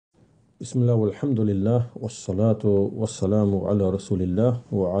Bismillah walhamdulillah wassalatu wassalamu ala rasulillah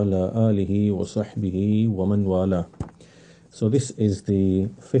wa ala alihi wa sahbihi wa man wala. So this is the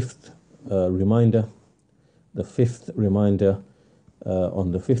fifth reminder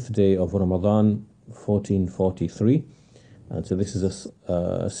on the fifth day of Ramadan 1443, and so this is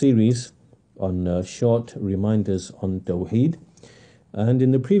a series on short reminders on Tawheed. And in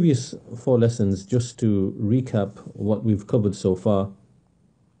the previous four lessons, just to recap what we've covered so far,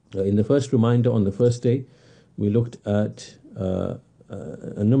 in the first reminder on the first day, we looked at a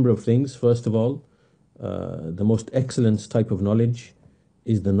number of things. First of all, the most excellent type of knowledge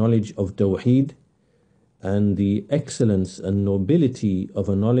is the knowledge of Tawheed, and the excellence and nobility of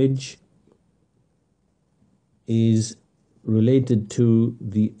a knowledge is related to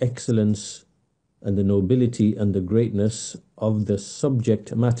the excellence and the nobility and the greatness of the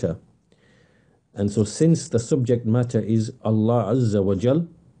subject matter. And so since the subject matter is Allah Azza wa Jal,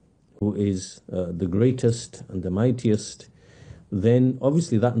 who is the greatest and the mightiest, then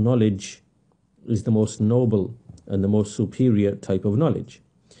obviously that knowledge is the most noble and the most superior type of knowledge.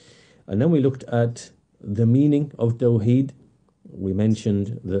 And then we looked at the meaning of Tawheed. We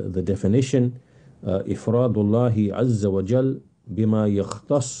mentioned the definition, Ifradullahi Azza wa Jal bima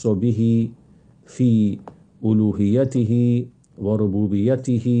yakhtassu bihi fi uluhiyyatihi wa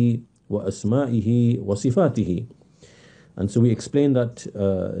rububiyyatihi wa asma'ihi wa sifatihi. And so we explained that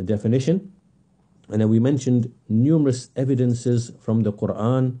definition, and then we mentioned numerous evidences from the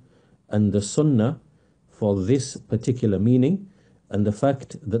Quran and the Sunnah for this particular meaning, and the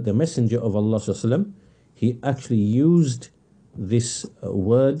fact that the Messenger of Allah ﷺ, he actually used this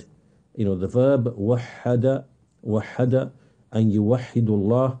word, the verb wahhada, an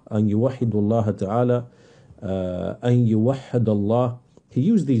yuwahhidullah ta'ala, an yuwahhadallah. He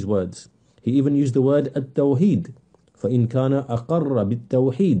used these words. He even used the word at-Tahawi. فَإِنْ كَانَ أَقَرَّ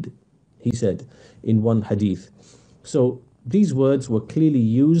بِالتَّوْحِيدِ, he said in one hadith. So these words were clearly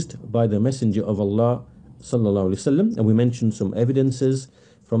used by the Messenger of Allah sallallahu alaihi wasallam, and we mentioned some evidences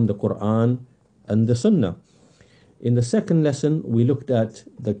from the Quran and the Sunnah. In the second lesson, we looked at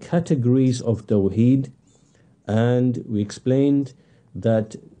the categories of Tawheed, and we explained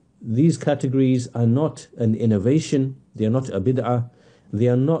that these categories are not an innovation, they are not a bid'ah, they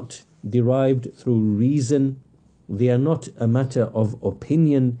are not derived through reason, they are not a matter of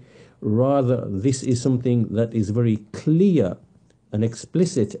opinion. Rather, this is something that is very clear and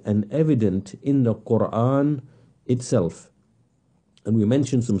explicit and evident in the Quran itself. And we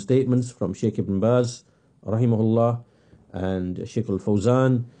mentioned some statements from Shaykh Ibn Baz, rahimahumullah, and Shaykh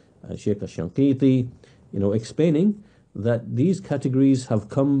al-Fawzan, and Shaykh al-Shanqiti, explaining that these categories have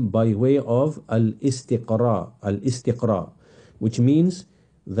come by way of al-istiqra, which means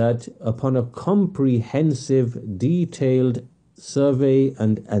that upon a comprehensive, detailed survey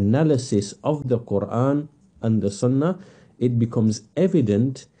and analysis of the Quran and the Sunnah, it becomes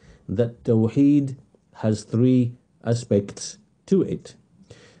evident that Tawheed has three aspects to it.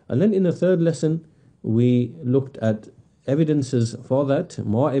 And then in the third lesson, we looked at evidences for that,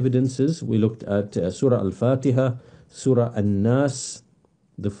 more evidences. We looked at Surah Al-Fatiha, Surah An-Nas,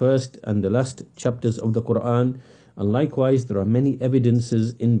 the first and the last chapters of the Quran. And likewise, there are many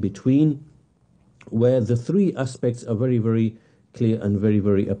evidences in between where the three aspects are very, very clear and very,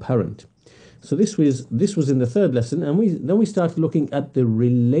 very apparent. So this was in the third lesson, and then we started looking at the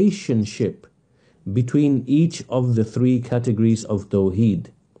relationship between each of the three categories of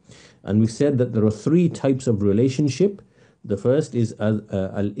Tawheed. And we said that there are three types of relationship. The first is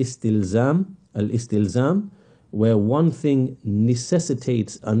al-istilzam, where one thing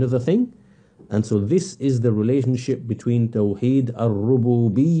necessitates another thing. And so this is the relationship between Tawheed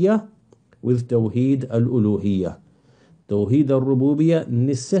ar-Ruboobiyyah with Tawheed al-Uloohiyyah. Tawheed ar-Ruboobiyyah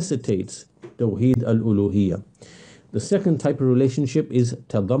necessitates Tawheed al-Uloohiyyah. The second type of relationship is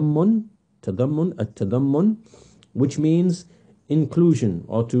at-Tadammun, which means inclusion,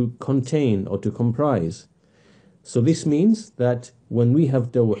 or to contain, or to comprise. So this means that when we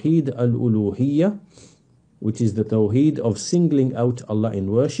have Tawheed al-Uloohiyyah, which is the Tawheed of singling out Allah in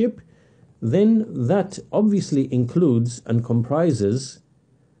worship, then that obviously includes and comprises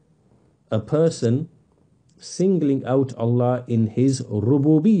a person singling out Allah in his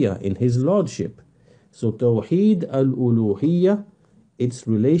Ruboobiyyah, in his lordship. So Tawheed al-Uloohiyyah, its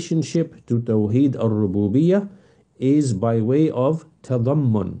relationship to Tawheed al-Ruboobiyyah is by way of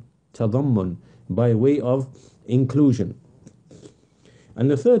tadammun, by way of inclusion.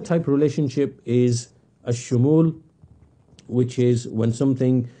 And the third type of relationship is ash-shumul, which is when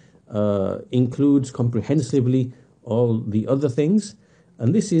something includes comprehensively all the other things.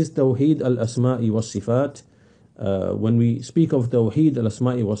 And this is Tawheed al-Asma'i wa Sifat, When we speak of Tawheed,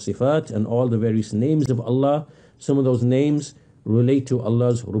 al-Asma'i wa Sifat, and all the various names of Allah, some of those names relate to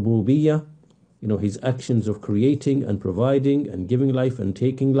Allah's Rububiyyah, His actions of creating and providing and giving life and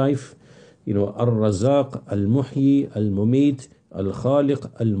taking life, Ar-Razaq, Al-Muhyi, Al-Mumit,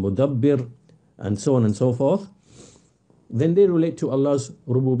 Al-Khaliq, Al-Mudabbir, and so on and so forth. Then they relate to Allah's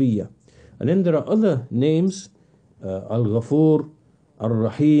Rububiyyah. And then there are other names, Al-Ghafur,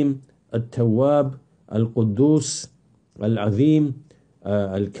 Al-Rahim, Al-Tawwab, Al-Quddus, Al-Azim,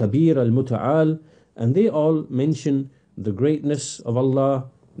 Al-Kabir, Al-Muta'al, and they all mention the greatness of Allah,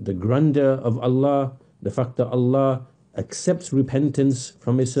 the grandeur of Allah, the fact that Allah accepts repentance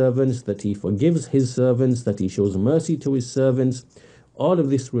from His servants, that He forgives His servants, that He shows mercy to His servants. All of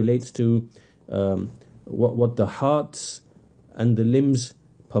this relates to what the hearts and the limbs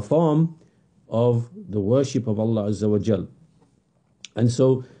perform of the worship of Allah Azza wa Jal. And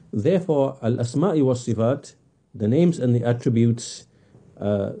so, therefore, al-Asma'i wa Sifat, the names and the attributes,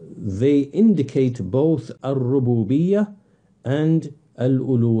 they indicate both ar-Ruboobiyyah and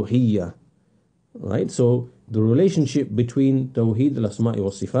al-Uloohiyyah. Right? So, the relationship between Tawheed, al-Asma'i wa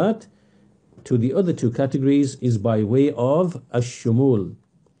Sifat to the other two categories is by way of ash-shumul,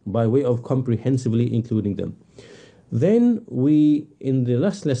 by way of comprehensively including them. Then in the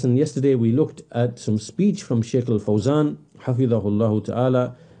last lesson yesterday, we looked at some speech from Shaykh al-Fawzan, hafidhahullah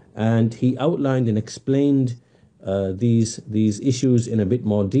ta'ala, and he outlined and explained these issues in a bit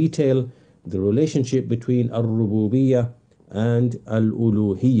more detail, the relationship between ar-Ruboobiyyah and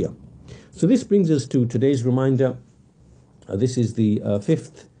al-Uloohiyyah. So this brings us to today's reminder. This is the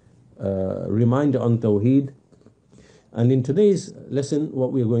fifth reminder on Tawheed. And in today's lesson,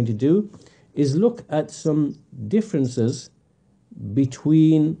 what we are going to do is look at some differences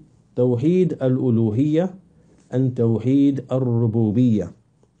between Tawheed al-Uloohiyyah and Tawheed ar-Ruboobiyyah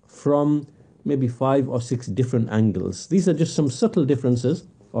from maybe 5 or 6 different angles. These are just some subtle differences,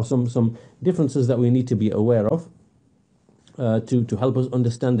 or some differences that we need to be aware of to help us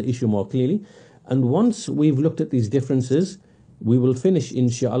understand the issue more clearly. And once we've looked at these differences, we will finish,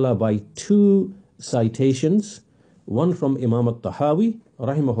 inshallah, by 2 citations, one from Imam at-Tahawi,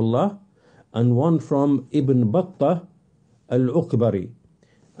 rahimahullah, and one from Ibn Battah al-Ukbari.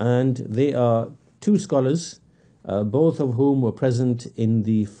 And they are 2 scholars, both of whom were present in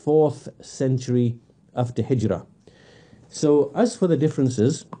the 4th century after Hijrah. So as for the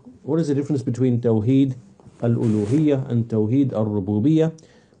differences, what is the difference between Tawheed al-Uloohiyyah and Tawheed ar-Ruboobiyyah?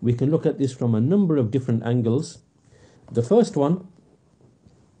 We can look at this from a number of different angles. The first one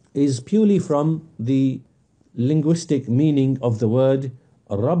is purely from the linguistic meaning of the word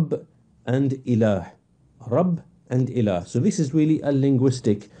Rabb and Ilah. Rabb and Ilah. So this is really a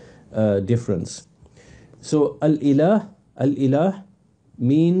linguistic difference. So al-Ilah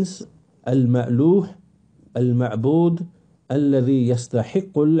means al-Ma'luh, al-Ma'bud, alladhi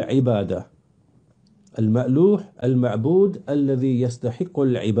yastahiqqu al-ibadah. Al-Ma'luh, al-Ma'bud, alladhi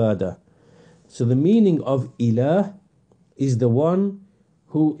yastahiqqu al-ibadah. So the meaning of Ilah is the one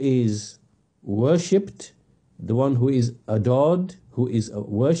who is worshipped, the one who is adored, who is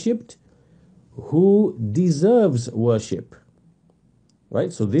worshipped, who deserves worship.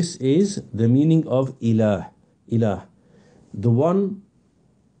 Right? So this is the meaning of Ilah. Ilah. The one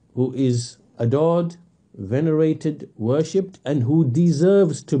who is adored, venerated, worshipped, and who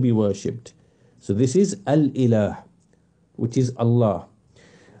deserves to be worshipped. So this is Al-Ilah, which is Allah.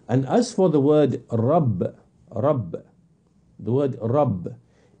 And as for the word Rabb, the word Rabb,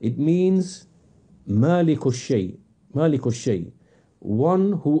 it means Malikus Shay,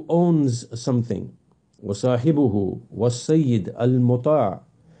 one who owns something. وَصَاحِبُهُ وَالسَّيِّدْ الْمُطَاعِ.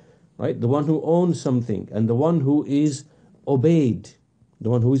 Right? The one who owns something and the one who is obeyed. The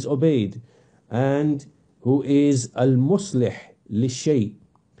one who is obeyed. And who is al-muslih li-shay.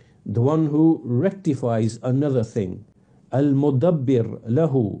 The one who rectifies another thing. Al-mudabbir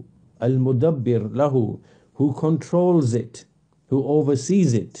lahu. Al-mudabbir lahu. Who controls it. Who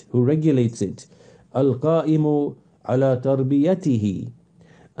oversees it. Who regulates it. Al-qa'imu ala tarbiyatihi.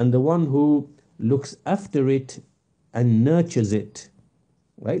 And the one who looks after it and nurtures it.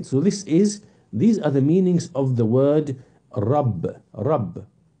 Right? So these are the meanings of the word Rabb.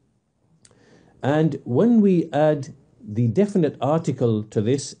 And when we add the definite article to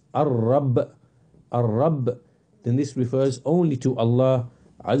this, ar-Rabb, then this refers only to Allah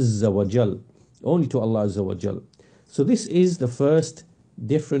Azza wa Jal. Only to Allah Azza wa Jal. So this is the first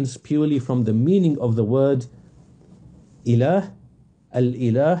difference purely from the meaning of the word Ilah,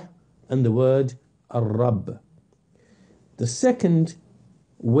 Al-Ilah, and the word ar-Rabb. The second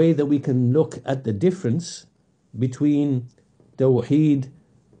way that we can look at the difference between Tawheed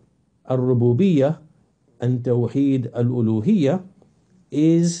ar-Ruboobiyyah and Tawheed al-Uloohiyyah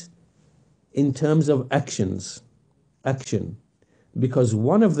is in terms of action, because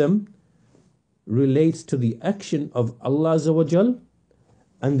one of them relates to the action of Allah Azza wa Jal,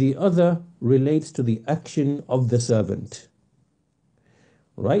 and the other relates to the action of the servant.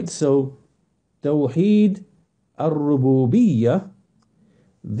 Right? So Tawheed ar-Ruboobiyyah,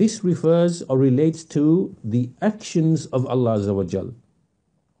 this refers or relates to the actions of Allah Azza wa Jal.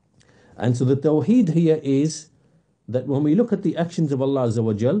 And so the Tawheed here is that when we look at the actions of Allah Azza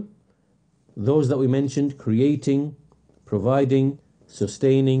wa Jal, those that we mentioned, creating, providing,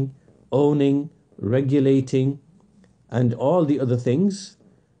 sustaining, owning, regulating, and all the other things,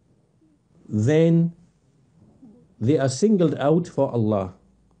 then they are singled out for Allah.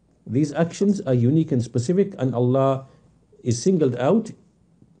 These actions are unique and specific, and Allah is singled out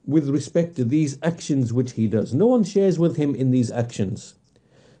with respect to these actions which He does. No one shares with Him in these actions.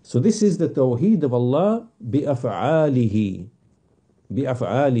 So this is the Tawheed of Allah bi'af'alihi.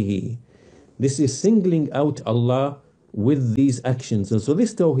 This is singling out Allah with these actions. And so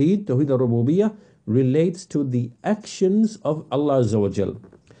this Tawheed al-Rububiyyah, relates to the actions of Allah Azza wa Jal.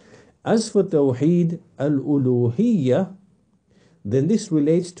 As for Tawheed al-Uloohiyyah, then this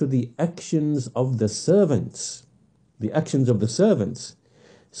relates to the actions of the servants. The actions of the servants.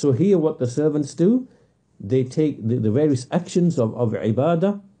 So here what the servants do, they take the various actions of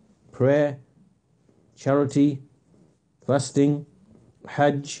ibadah, prayer, charity, fasting,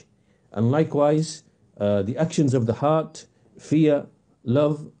 hajj, and likewise the actions of the heart, fear,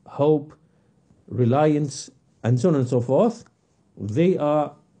 love, hope, reliance, and so on and so forth. They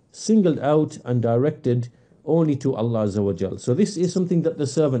are singled out and directed only to Allah Azza wa Jal. So this is something that the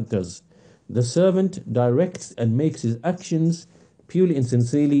servant does. The servant directs and makes his actions purely and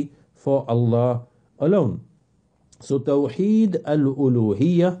sincerely for Allah alone. So Tawheed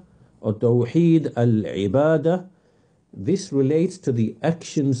al-Uloohiyyah or Tawheed al-Ibadah, this relates to the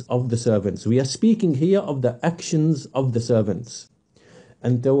actions of the servants. We are speaking here of the actions of the servants.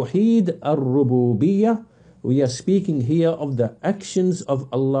 And Tawheed ar-Ruboobiyyah, we are speaking here of the actions of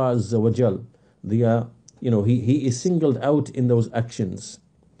Allah Azza wa Jal. They are, He is singled out in those actions.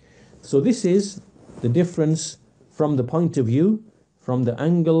 So this is the difference from the point of view, from the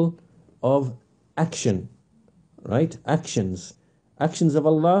angle of action, right? Actions of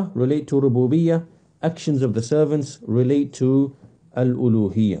Allah relate to Rububiyyah, actions of the servants relate to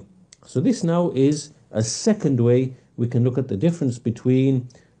al-Uloohiyyah. So this now is a second way we can look at the difference between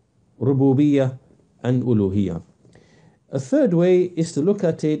Rububiyyah and Uloohiyyah. A third way is to look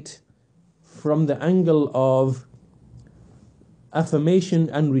at it from the angle of affirmation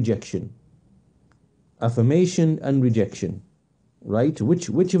and rejection. Affirmation and rejection, right?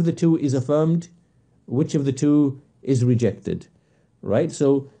 Which of the two is affirmed? Which of the two is rejected? Right?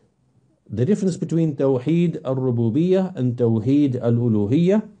 So the difference between Tawheed al-Rububiyyah and Tawheed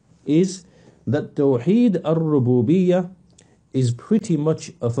al-Uloohiyyah is that Tawheed al-Rububiyyah is pretty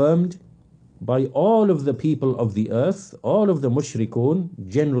much affirmed by all of the people of the earth, all of the mushrikun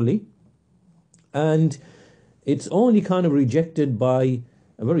generally, and it's only kind of rejected by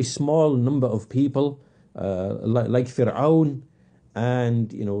a very small number of people, like Fir'aun and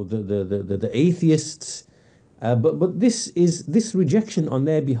the atheists. But this rejection on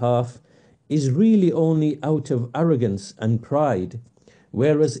their behalf is really only out of arrogance and pride,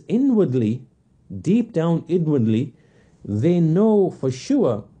 whereas inwardly, deep down inwardly, they know for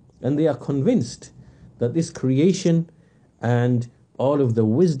sure and they are convinced that this creation and all of the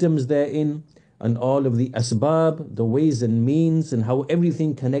wisdoms therein and all of the asbab, the ways and means, and how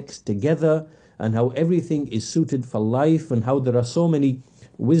everything connects together and how everything is suited for life and how there are so many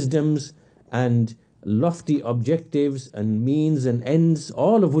wisdoms and lofty objectives and means and ends,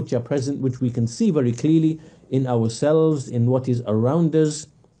 all of which are present, which we can see very clearly in ourselves, in what is around us,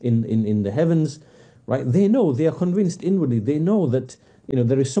 in the heavens, right? They know, they are convinced inwardly, they know that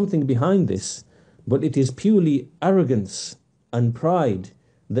there is something behind this, but it is purely arrogance and pride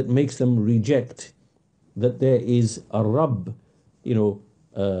that makes them reject that there is a Rabb,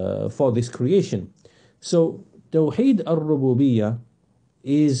 for this creation. So Tawheed al-Rububiyyah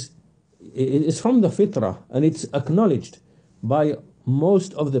is from the fitrah, and it's acknowledged by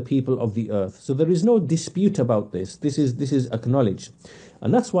most of the people of the earth. So there is no dispute about this. This is acknowledged.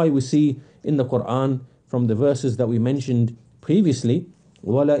 And that's why we see in the Quran, from the verses that we mentioned previously,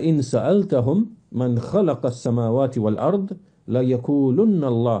 وَلَئِن سَأَلْتَهُمْ مَنْ خَلَقَ السَّمَاوَاتِ وَالْأَرْضِ لَيَقُولُنَّ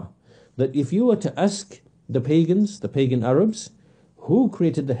اللَّهِ. That if you were to ask the pagan Arabs, who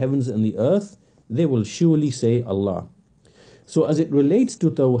created the heavens and the earth, they will surely say Allah. So as it relates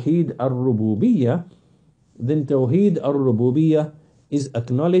to Tawheed al-Rububiyyah, then Tawheed al-Rububiyyah is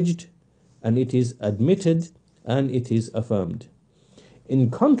acknowledged and it is admitted, and it is affirmed. In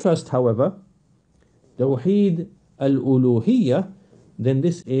contrast, however, Tawheed al-Uloohiyyah, then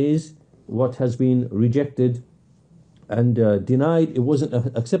this is what has been rejected and denied. It wasn't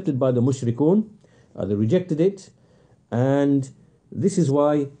accepted by the mushrikun. They rejected it. And this is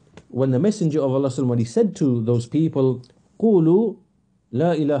why when the Messenger of Allah, when he said to those people, قُولُوا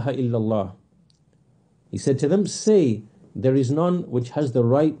لَا إِلَهَ إِلَّا اللَّهِ, he said to them, say, there is none which has the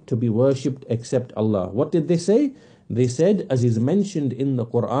right to be worshipped except Allah. What did they say? They said, as is mentioned in the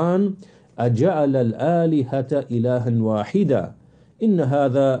Quran, أَجَعَلَ الْآلِهَةَ إِلَهًا وَاحِدًا إِنَّ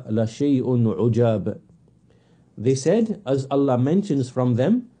هَذَا لَشَيْءٌ عُجَابٌ. They said, as Allah mentions from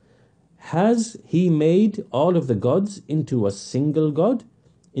them, has He made all of the gods into a single God?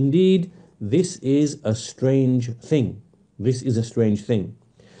 Indeed, this is a strange thing. This is a strange thing.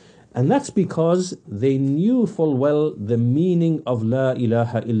 And that's because they knew full well the meaning of La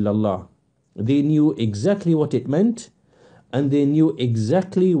ilaha illallah. They knew exactly what it meant, and they knew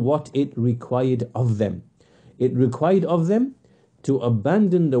exactly what it required of them. It required of them to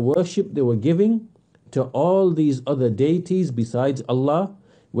abandon the worship they were giving to all these other deities besides Allah,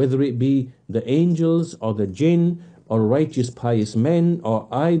 whether it be the angels or the jinn or righteous pious men or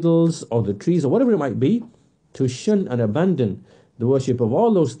idols or the trees or whatever it might be, to shun and abandon the worship of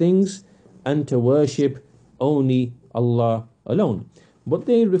all those things and to worship only Allah alone. But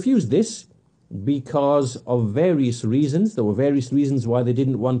they refused this because of various reasons. There were various reasons why they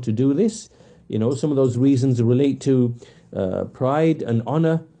didn't want to do this. You know, some of those reasons relate to pride and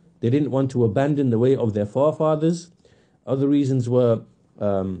honor. They didn't want to abandon the way of their forefathers. Other reasons were,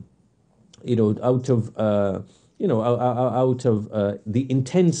 out of the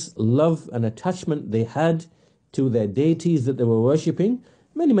intense love and attachment they had to their deities that they were worshipping.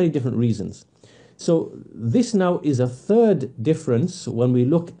 Many, many different reasons. So this now is a third difference when we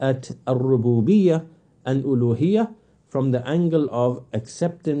look at ar-Ruboobiyyah and Uloohiyyah from the angle of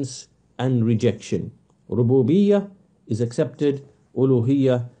acceptance and rejection. Ruboobiyyah is accepted,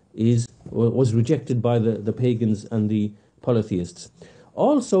 Uloohiyyah was rejected by the pagans and the polytheists.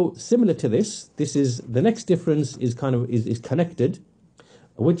 Also similar to this is the next difference is connected,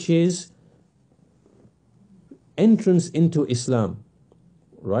 which is entrance into Islam.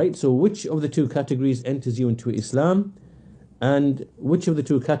 Right? So which of the two categories enters you into Islam, and which of the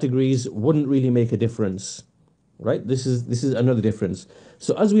two categories wouldn't really make a difference? Right? This is another difference.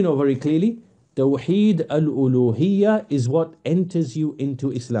 So as we know very clearly, Tawheed al-Uloohiyyah is what enters you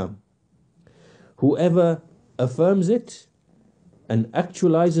into Islam. Whoever affirms it and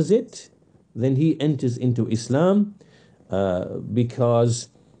actualizes it, then he enters into Islam, because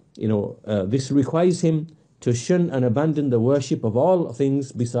this requires him to shun and abandon the worship of all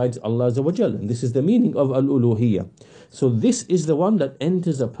things besides Allah Azza wa Jal. And this is the meaning of al-Uloohiyyah. So this is the one that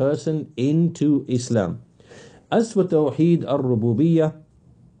enters a person into Islam. As for Tawheed ar-Ruboobiyyah,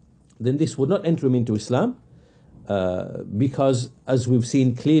 then this would not enter him into Islam, because as we've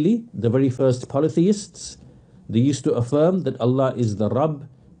seen clearly, the very first polytheists, they used to affirm that Allah is the Rabb,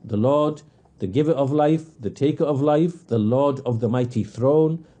 the Lord, the giver of life, the taker of life, the Lord of the mighty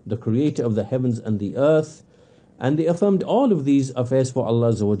throne, the creator of the heavens and the earth. And they affirmed all of these affairs for Allah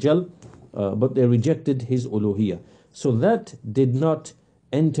Azza wa Jal, but they rejected His Uloohiyyah. So that did not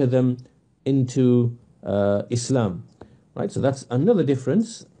enter them into Islam. Right? So that's another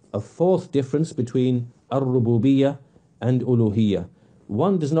difference, a fourth difference between ar-Ruboobiyyah and Uloohiyyah.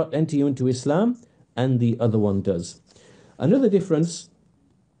 One does not enter you into Islam, and the other one does. Another difference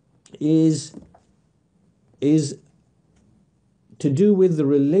is to do with the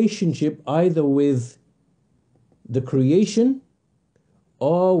relationship either with the creation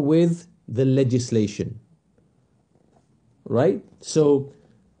or with the legislation. Right? So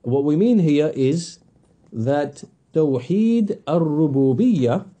what we mean here is that Tawheed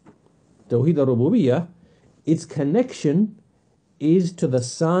ar-Ruboobiyyah, its connection is to the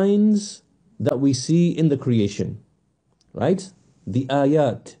signs that we see in the creation. Right? The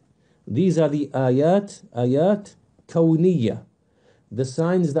ayat. These are the ayat kawniyah, the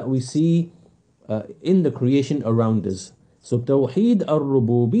signs that we see in the creation around us. So Tawheed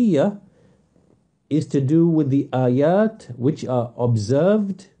ar-Ruboobiyyah is to do with the ayat which are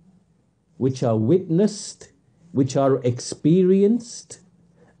observed, which are witnessed, which are experienced,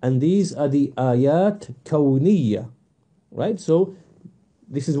 and these are the ayat kawniyah. Right? So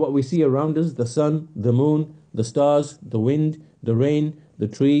this is what we see around us: the sun, the moon, the stars, the wind, the rain, the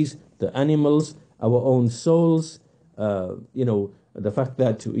trees, the animals, our own souls, the fact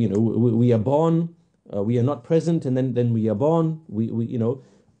that we are born, we are not present, and then we are born. We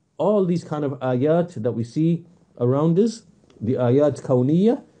all these kind of ayat that we see around us, the ayat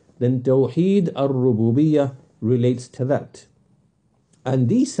kawniyah, then Tawheed ar-Ruboobiyyah relates to that. And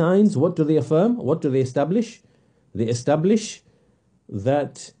these signs, what do they affirm? What do they establish? They establish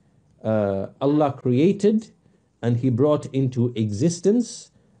that Allah created and He brought into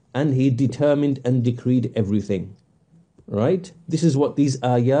existence and He determined and decreed everything. Right? This is what these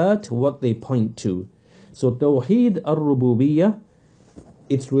ayat, what they point to. So Tawheed ar-Ruboobiyyah,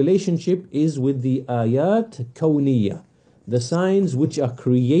 its relationship is with the ayat kawniyah, the signs which are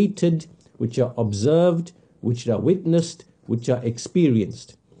created, which are observed, which are witnessed, which are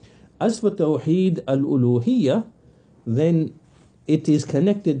experienced. As for Tawheed al-Uloohiyyah, then it is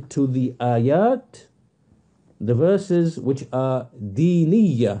connected to the ayat, the verses which are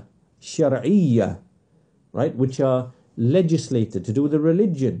deeniyah, shar'iyyah, right, which are legislated to do with the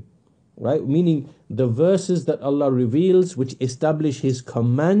religion, right, meaning the verses that Allah reveals which establish His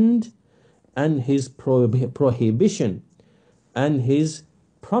command and His prohibition and His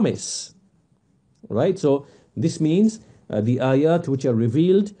promise, right? So this means the ayat which are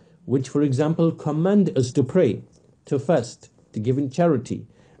revealed, which for example command us to pray, to fast, to give in charity,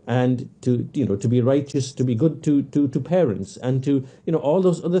 and to to be righteous, to be good to parents, and to all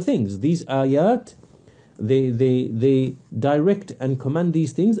those other things. These ayat, they direct and command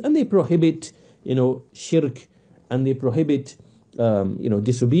these things, and they prohibit shirk, and they prohibit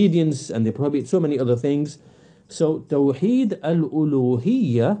disobedience, and they prohibit so many other things. So Tawheed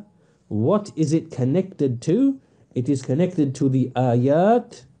al-Uloohiyyah, what is it connected to? It is connected to the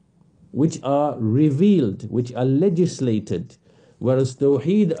ayat which are revealed, which are legislated, whereas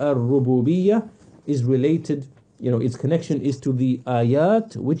Tawheed ar-Ruboobiyyah is related, its connection is to the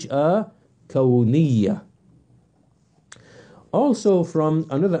ayat which are kawniyah. Also, from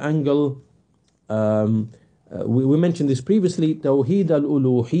another angle, we mentioned this previously, Tawheed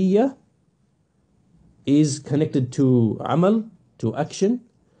al-Uloohiyyah is connected to amal, to action,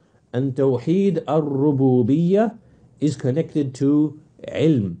 and Tawheed ar-Ruboobiyyah is connected to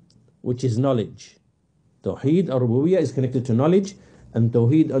ilm, which is knowledge. Tawheed ar-Ruboobiyyah is connected to knowledge, and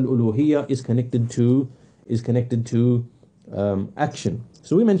Tawheed al-Uloohiyyah is connected to action.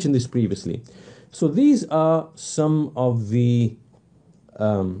 So we mentioned this previously. So these are some of the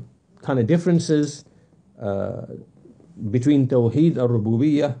kind of differences between Tawheed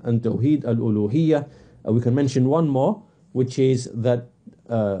ar-Ruboobiyyah and Tawheed al-Uloohiyyah. We can mention one more, which is that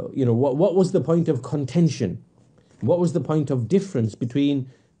what was the point of contention? What was the point of difference between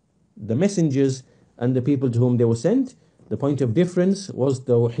the messengers and the people to whom they were sent? The point of difference was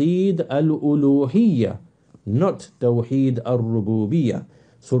Tawheed al-Uloohiyyah, not Tawheed ar-Ruboobiyyah.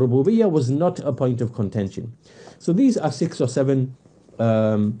 So Ruboobiyyah was not a point of contention. So these are 6 or 7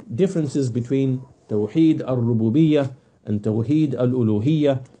 differences between Tawheed ar-Ruboobiyyah and Tawheed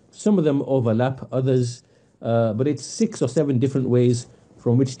al-Uloohiyyah. Some of them overlap others, but it's 6 or 7 different ways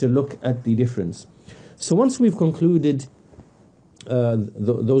from which to look at the difference. So once we've concluded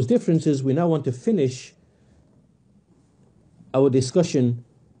those differences, we now want to finish our discussion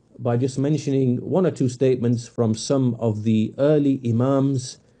by just mentioning 1 or 2 statements from some of the early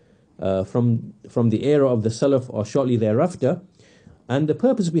Imaams from the era of the Salaf or shortly thereafter. And the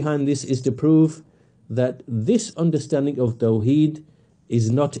purpose behind this is to prove that this understanding of Tawheed is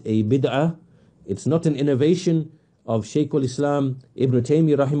not a bid'ah, it's not an innovation of Shaykhul-Islam Ibn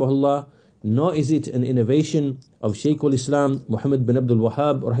Taymiyyah rahimahullah, nor is it an innovation of Shaykhul-Islam Muhammad bin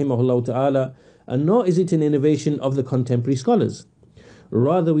Abdil-Wahhaab rahimahullah ta'ala, and nor is it an innovation of the contemporary scholars.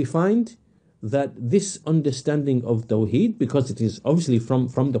 Rather, we find that this understanding of Tawheed, because it is obviously from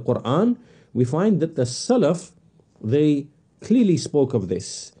the Quran, we find that the Salaf, they clearly spoke of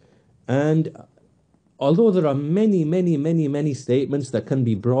this. And although there are many statements that can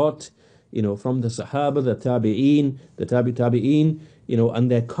be brought, from the Sahaba, the Tabi'een, the Tabi'een,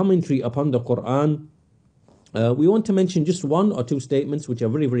 and their commentary upon the Quran, we want to mention just 1 or 2 statements which are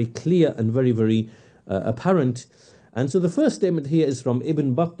very clear and very apparent. And so the first statement here is from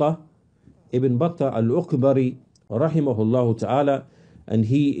Ibn Battah al-Ukbari rahimahullah ta'ala, and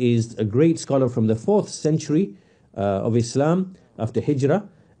he is a great scholar from the 4th century of Islam after Hijrah,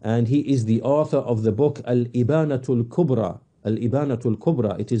 and he is the author of the book Al-Ibanatul Kubra. Al-Ibanatul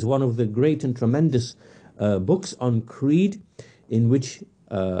Kubra. It is one of the great and tremendous books on creed, in which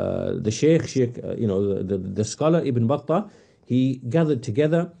the the scholar Ibn Battah, he gathered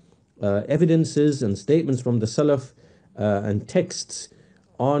together evidences and statements from the Salaf and texts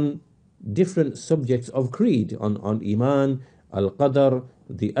on different subjects of creed, on Iman, Al-Qadr,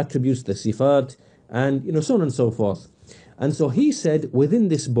 the attributes, the Sifat, and so on and so forth. And so he said within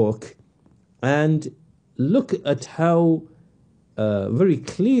this book, and look at how very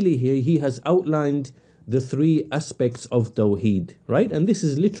clearly here he has outlined the three aspects of Tawheed, right? And this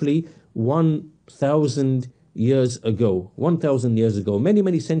is literally 1,000 years ago, 1,000 years ago,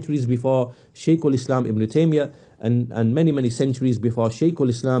 many centuries before Shaykhul-Islam Ibn Taymiyyah, and many centuries before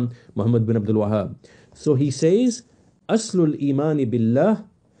Shaykhul-Islam Muhammad bin Abdil-Wahhaab. So he says, Aslul imani billah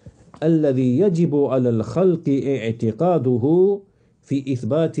الذي يجب على الخلق اعتقاده في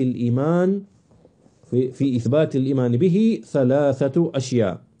إثبات الإيمان في إثبات الإيمان به ثلاثة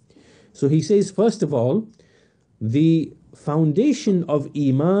أشياء. So he says, first of all, the foundation of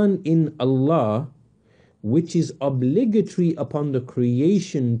Iman in Allah, which is obligatory upon the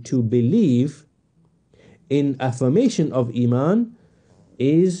creation to believe in affirmation of Iman,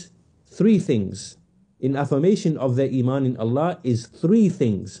 is three things. In affirmation of their Iman in Allah is three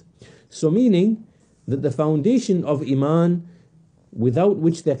things. So meaning that the foundation of Iman, without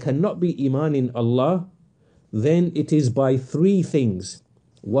which there cannot be Iman in Allah, then it is by three things.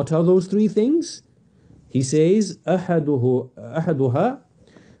 What are those three things? He says, أحدها,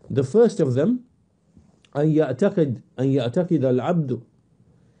 the first of them, أن يعتقد العبد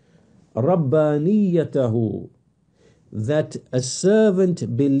ربانيته, that a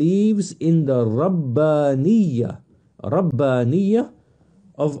servant believes in the Rabbaniyah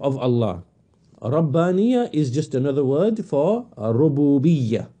of Allah. Rabbaniyah is just another word for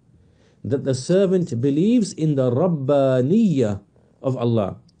ar-Ruboobiyyah, that the servant believes in the Rabbaniyah of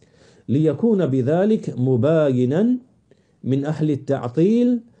Allah. ليكون بذلك مباينا من أهل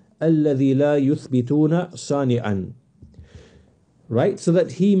التعطيل الذي لا يثبتون صانعا. Right, so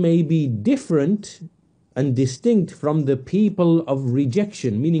that he may be different and distinct from the people of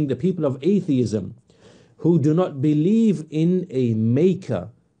rejection, meaning the people of atheism, who do not believe in a maker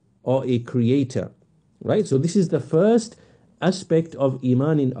or a creator. Right, so this is the first aspect of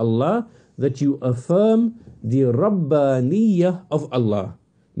Iman in Allah, that you affirm the Rabbaniyah of Allah,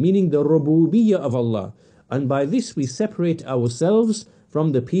 meaning the Ruboobiyyah of Allah. And by this we separate ourselves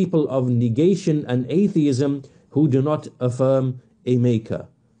from the people of negation and atheism who do not affirm a maker.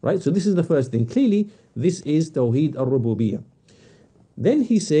 Right, so this is the first thing. Clearly, this is Tawheed ar-Ruboobiyyah. Then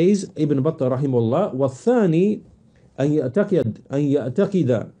he says, Ibn Battah rahimahullah, وَالثَّانِي أن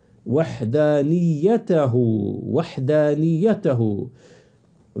يعتقد وحدانيته,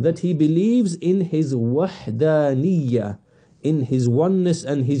 that he believes in his wahdaniyah, in his oneness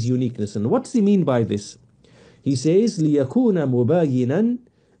and his uniqueness. And what does he mean by this? He says, ليكون مباينا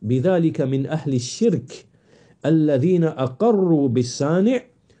بذلك من أهل الشرك الذين أقروا بالصانع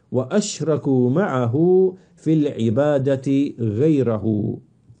وأشركوا معه في العبادة غيره.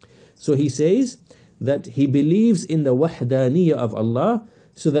 So he says that he believes in the wahdaniyah of Allah,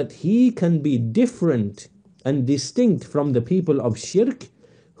 so that he can be different and distinct from the people of shirk,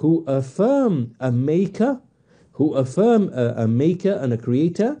 who affirm a maker, a maker and a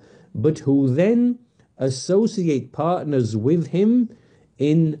creator, but who then associate partners with him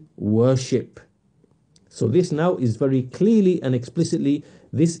in worship. So this now is very clearly and explicitly,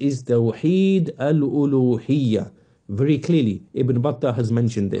 this is Tawheed al-Uloohiyyah. Very clearly, Ibn Battah has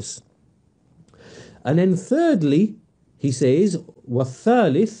mentioned this. And then thirdly, he says,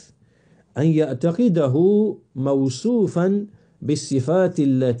 وَالثالث أن يعتقده موصوفا بالصفات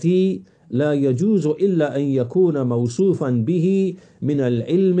التي لا يجوز إلا أن يكون موصوفا به من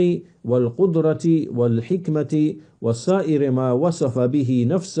العلم والقدرة والحكمة وسائر ما وصف به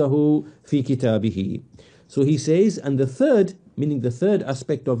نفسه في كتابه. So he says, and the third, meaning the third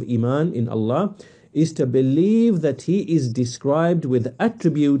aspect of Iman in Allah, is to believe that He is described with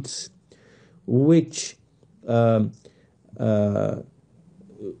attributes which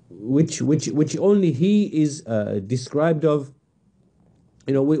only He is described of,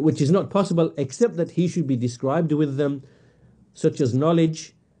 which is not possible except that He should be described with them, such as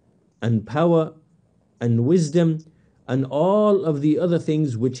knowledge and power and wisdom and all of the other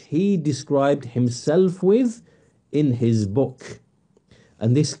things which He described Himself with in His book.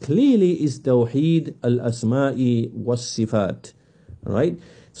 And this clearly is Tawheed al-Asma'i was-Sifat. Right?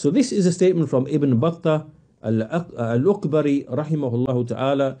 So this is a statement from Ibn Battah al-Ukbari rahimahullah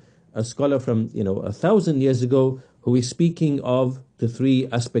ta'ala, a scholar from 1,000 years ago, who is speaking of the three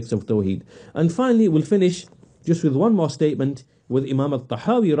aspects of Tawheed. And finally, we'll finish just with one more statement with Imam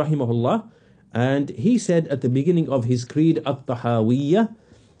at-Tahawi rahimahullah. And he said at the beginning of his creed, at-Tahawiyah,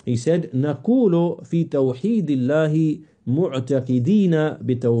 he said, نقول في توحيد الله معتقدين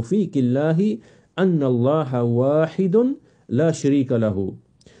بتوفيق الله أن الله واحد لا شريك له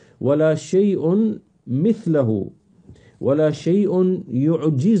ولا شيء مثله ولا شيء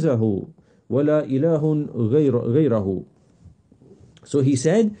يعجزه ولا إله غيره. So he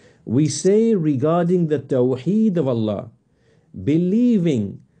said, we say regarding the Tawheed of Allah,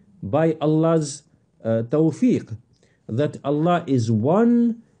 believing by Allah's tawfiq, that Allah is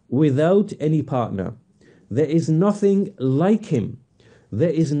one without any partner. There is nothing like Him. There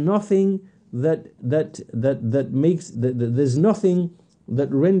is nothing that makes, there's nothing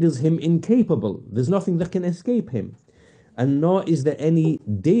that renders Him incapable. There's nothing that can escape Him. And nor is there any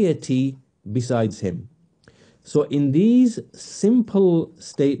deity besides Him. So in these simple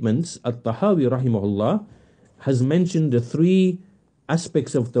statements, at-Tahawi rahimahullah has mentioned the three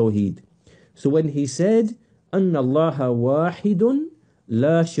aspects of Tawheed. So when he said, أَنَّ اللَّهَ وَاحِدٌ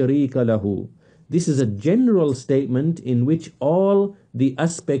لَا شَرِيكَ لَهُ, this is a general statement in which all the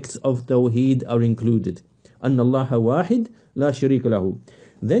aspects of Tawheed are included. أَنَّ اللَّهَ وَاحِدٌ لَا شَرِيكَ لَهُ.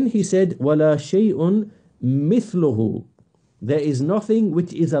 Then he said, وَلَا شَيْءٌ مِثْلُهُ, there is nothing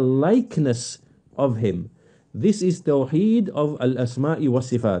which is a likeness of Him. This is Tawheed of al-Asma'i wa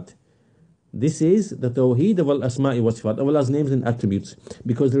Sifat. This is the Tawheed of al-Asma'i wa Sifat, of Allah's names and attributes,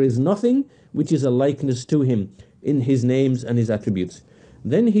 because there is nothing which is a likeness to Him in His names and His attributes.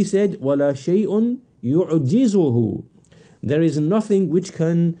 Then he said, وَلَا شَيْءٌ يُعْجِزُهُ, there is nothing which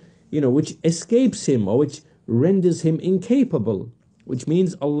can, which escapes Him or which renders Him incapable, which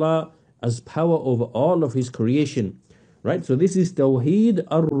means Allah has power over all of His creation. Right? So this is Tawheed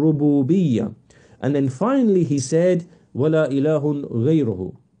ar-Ruboobiyyah. And then finally he said, وَلَا إِلَهٌ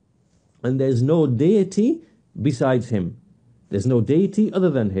غَيْرُهُ, and there's no deity besides Him. There's no deity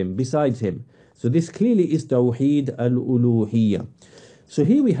other than Him, besides Him. So this clearly is Tawheed al-Uloohiyyah. So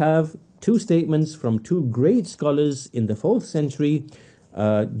here we have two statements from two great scholars in the 4th century.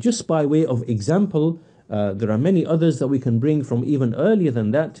 Just by way of example, there are many others that we can bring from even earlier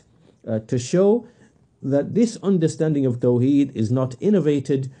than that to show that this understanding of Tawheed is not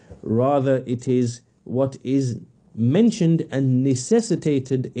innovated, rather it is what is mentioned and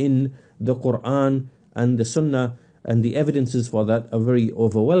necessitated in the Quran and the Sunnah, and the evidences for that are very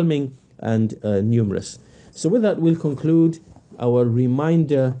overwhelming and numerous. So with that, we'll conclude our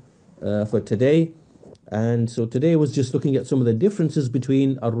reminder for today. And so today was just looking at some of the differences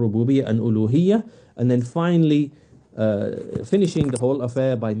between ar-Ruboobiyyah and Uloohiyyah, and then finally finishing the whole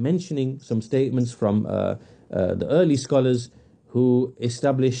affair by mentioning some statements from the early scholars who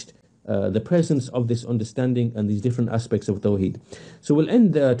established the presence of this understanding and these different aspects of Tawheed. So we'll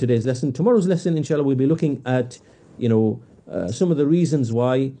end today's lesson. Tomorrow's lesson, inshallah, we'll be looking at some of the reasons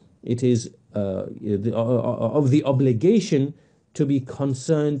why it is of the obligation to be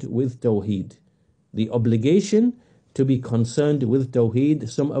concerned with Tawheed. The obligation to be concerned with Tawheed,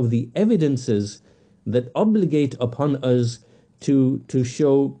 some of the evidences that obligate upon us to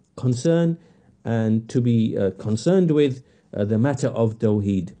show concern and to be concerned with the matter of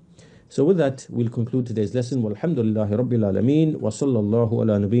Tawheed. So with that, we'll conclude today's lesson. Walhamdulillahi Rabbil Alameen, wa sallallahu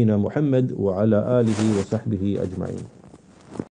ala nabiyyina Muhammad wa ala alihi wa sahbihi ajma'in.